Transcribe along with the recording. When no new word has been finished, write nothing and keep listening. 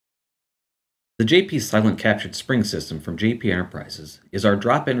The JP Silent Captured Spring System from JP Enterprises is our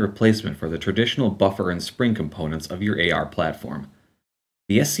drop-in replacement for the traditional buffer and spring components of your AR platform.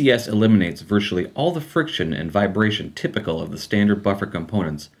 The SCS eliminates virtually all the friction and vibration typical of the standard buffer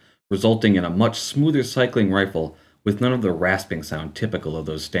components, resulting in a much smoother cycling rifle with none of the rasping sound typical of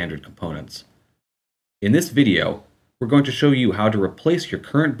those standard components. In this video, we're going to show you how to replace your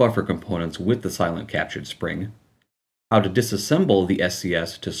current buffer components with the Silent Captured Spring, how to disassemble the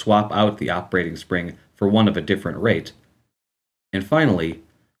SCS to swap out the operating spring for one of a different rate, and finally,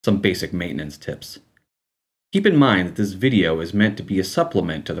 some basic maintenance tips. Keep in mind that this video is meant to be a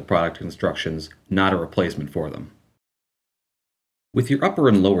supplement to the product instructions, not a replacement for them. With your upper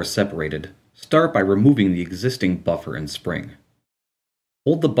and lower separated, start by removing the existing buffer and spring.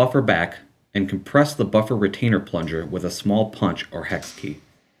 Hold the buffer back and compress the buffer retainer plunger with a small punch or hex key.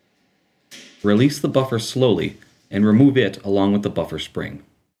 Release the buffer slowly and remove it along with the buffer spring.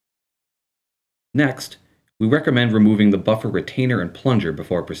 Next, we recommend removing the buffer retainer and plunger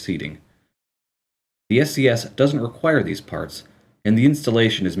before proceeding. The SCS doesn't require these parts, and the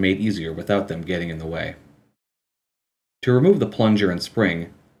installation is made easier without them getting in the way. To remove the plunger and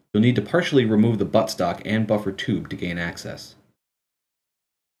spring, you'll need to partially remove the buttstock and buffer tube to gain access.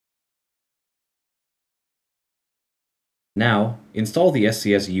 Now, install the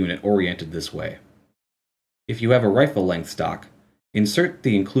SCS unit oriented this way. If you have a rifle-length stock, insert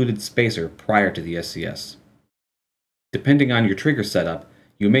the included spacer prior to the SCS. Depending on your trigger setup,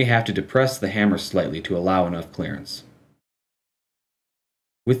 you may have to depress the hammer slightly to allow enough clearance.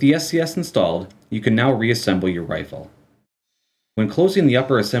 With the SCS installed, you can now reassemble your rifle. When closing the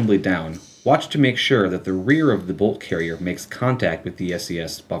upper assembly down, watch to make sure that the rear of the bolt carrier makes contact with the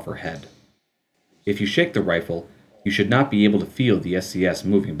SCS buffer head. If you shake the rifle, you should not be able to feel the SCS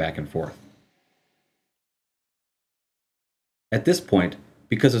moving back and forth. At this point,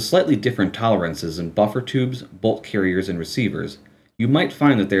 because of slightly different tolerances in buffer tubes, bolt carriers, and receivers, you might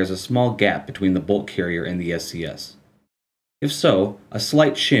find that there is a small gap between the bolt carrier and the SCS. If so, a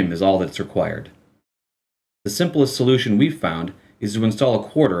slight shim is all that's required. The simplest solution we've found is to install a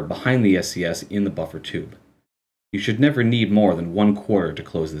quarter behind the SCS in the buffer tube. You should never need more than 1/4 to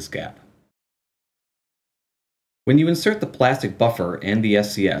close this gap. When you insert the plastic buffer and the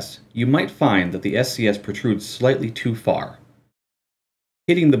SCS, you might find that the SCS protrudes slightly too far,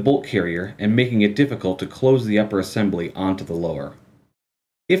 hitting the bolt carrier and making it difficult to close the upper assembly onto the lower.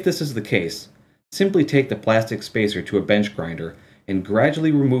 If this is the case, simply take the plastic spacer to a bench grinder and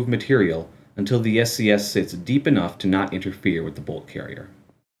gradually remove material until the SCS sits deep enough to not interfere with the bolt carrier.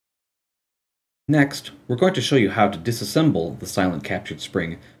 Next, we're going to show you how to disassemble the Silent Captured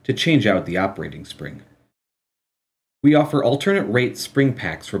Spring to change out the operating spring. We offer alternate rate spring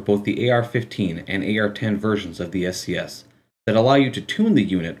packs for both the AR-15 and AR-10 versions of the SCS that allow you to tune the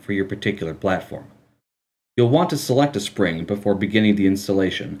unit for your particular platform. You'll want to select a spring before beginning the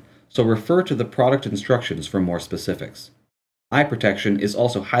installation, so refer to the product instructions for more specifics. Eye protection is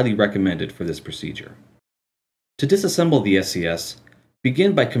also highly recommended for this procedure. To disassemble the SCS,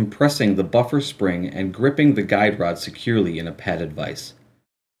 begin by compressing the buffer spring and gripping the guide rod securely in a padded vise.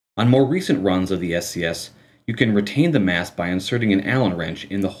 On more recent runs of the SCS, you can retain the mass by inserting an Allen wrench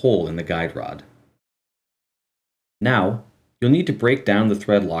in the hole in the guide rod. Now, you'll need to break down the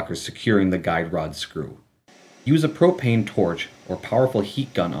thread locker securing the guide rod screw. Use a propane torch or powerful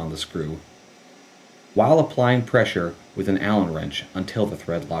heat gun on the screw, while applying pressure with an Allen wrench until the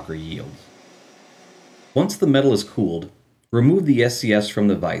thread locker yields. Once the metal is cooled, remove the SCS from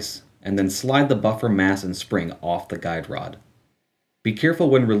the vise and then slide the buffer mass and spring off the guide rod. Be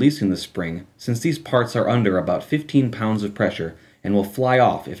careful when releasing the spring, since these parts are under about 15 pounds of pressure and will fly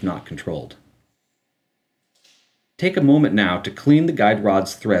off if not controlled. Take a moment now to clean the guide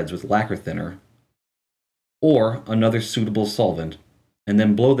rod's threads with lacquer thinner or another suitable solvent, and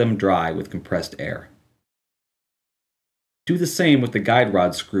then blow them dry with compressed air. Do the same with the guide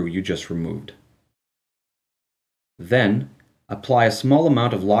rod screw you just removed. Then, apply a small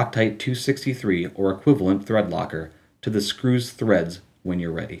amount of Loctite 263 or equivalent thread locker to the screw's threads when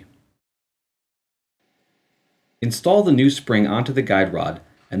you're ready. Install the new spring onto the guide rod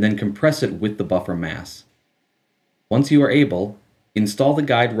and then compress it with the buffer mass. Once you are able, install the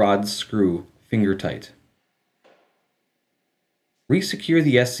guide rod's screw finger tight. Resecure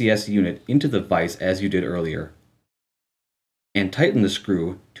the SCS unit into the vise as you did earlier, and tighten the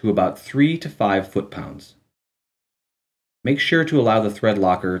screw to about 3 to 5 foot-pounds. Make sure to allow the thread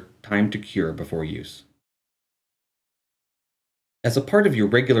locker time to cure before use. As a part of your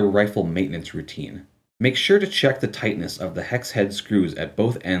regular rifle maintenance routine, make sure to check the tightness of the hex head screws at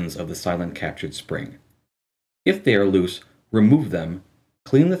both ends of the Silent Captured Spring. If they are loose, remove them,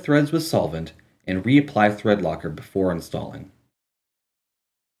 clean the threads with solvent, and reapply thread locker before installing.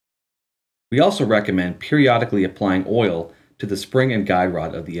 We also recommend periodically applying oil to the spring and guide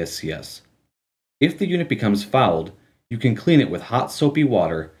rod of the SCS. If the unit becomes fouled, you can clean it with hot soapy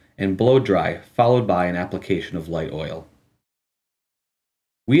water and blow dry, followed by an application of light oil.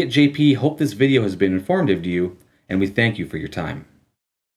 We at JP hope this video has been informative to you, and we thank you for your time.